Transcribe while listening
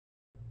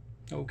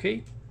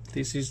Okay,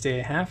 this is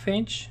the 1/2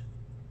 inch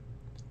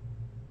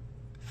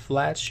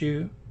flat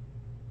shoe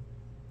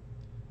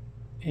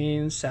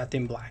in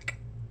satin black.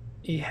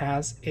 It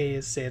has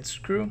a set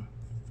screw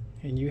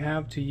and you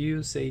have to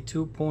use a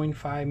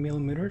 2.5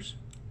 millimeters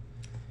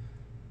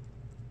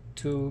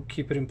to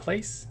keep it in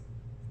place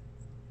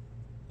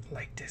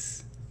like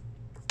this.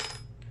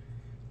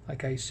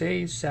 Like I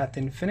say,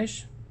 satin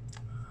finish.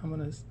 I'm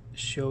gonna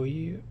show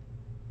you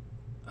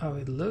how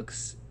it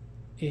looks.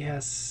 It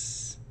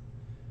has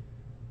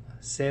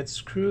a set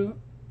screw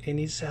and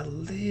it's a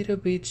little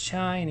bit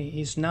shiny.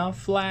 It's not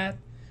flat,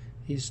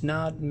 it's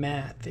not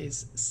matte,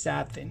 it's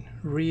satin,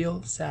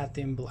 real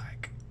satin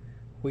black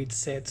with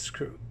set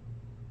screw.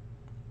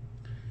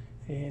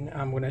 And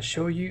I'm gonna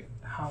show you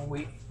how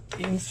we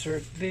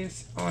insert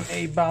this on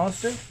a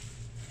baluster.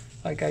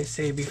 Like I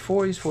say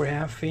before, it's for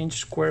 1/2 inch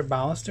square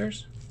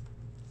balusters,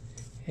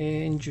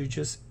 and you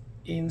just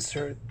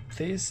insert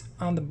this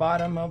on the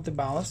bottom of the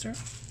baluster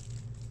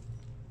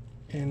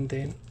and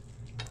then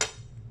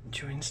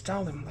you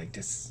install them like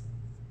this.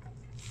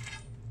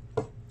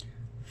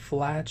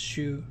 Flat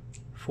shoe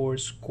for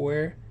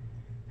square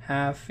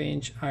 1/2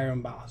 inch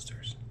iron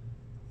balusters.